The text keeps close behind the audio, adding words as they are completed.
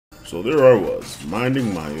So there I was,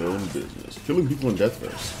 minding my own business, killing people in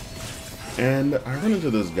Deathverse. And I run into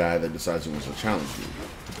this guy that decides he wants to challenge me.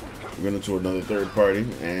 We run into another third party,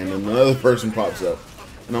 and another person pops up.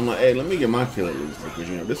 And I'm like, hey, let me get my kill at least, because,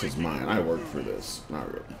 you know, this is mine. I work for this. Not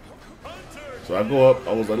really. So I go up,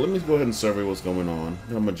 I was like, let me go ahead and survey what's going on.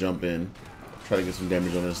 And I'm going to jump in, try to get some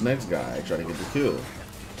damage on this next guy, try to get the kill.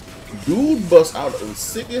 Dude busts out the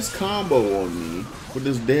sickest combo on me with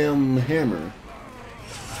this damn hammer.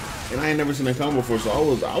 And I ain't never seen that combo before, so I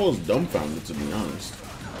was dumbfounded, to be honest.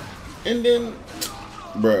 And then,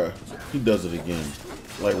 bruh, he does it again.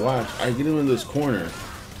 Like, watch, I get him in this corner,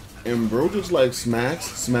 and bro just like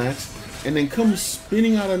smacks, and then comes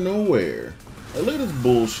spinning out of nowhere. Like, look at this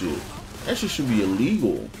bullshit. That shit should be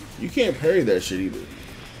illegal. You can't parry that shit either.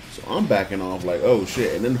 So I'm backing off like, oh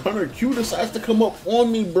shit. And then Hunter Q decides to come up on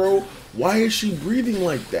me, bro. Why is she breathing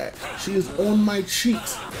like that? She is on my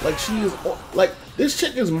cheeks. Like, she is on, like, this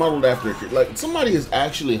chick is modeled after, like, somebody is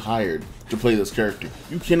actually hired to play this character.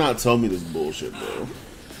 You cannot tell me this bullshit, bro.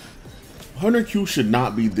 Hunter Q should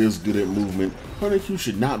not be this good at movement. Hunter Q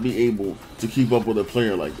should not be able to keep up with a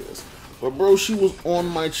player like this. But bro, she was on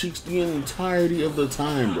my cheeks the entirety of the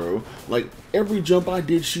time, bro. Like, every jump I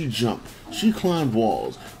did, she jumped. She climbed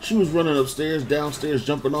walls. She was running upstairs, downstairs,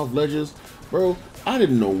 jumping off ledges. Bro, I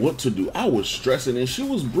didn't know what to do. I was stressing, and she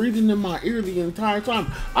was breathing in my ear the entire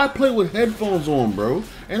time. I played with headphones on, bro.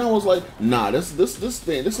 And I was like, nah, this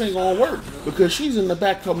ain't gonna work. Because she's in the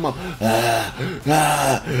back talking about,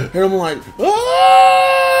 and I'm like, the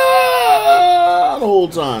whole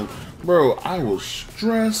time. Bro, I was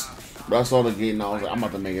stressed. But I saw the gate and I was like, I'm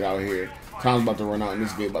about to make it out here. Time's about to run out and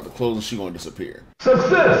this gate about to close and she gonna disappear.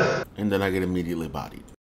 Success! And then I get immediately bodied.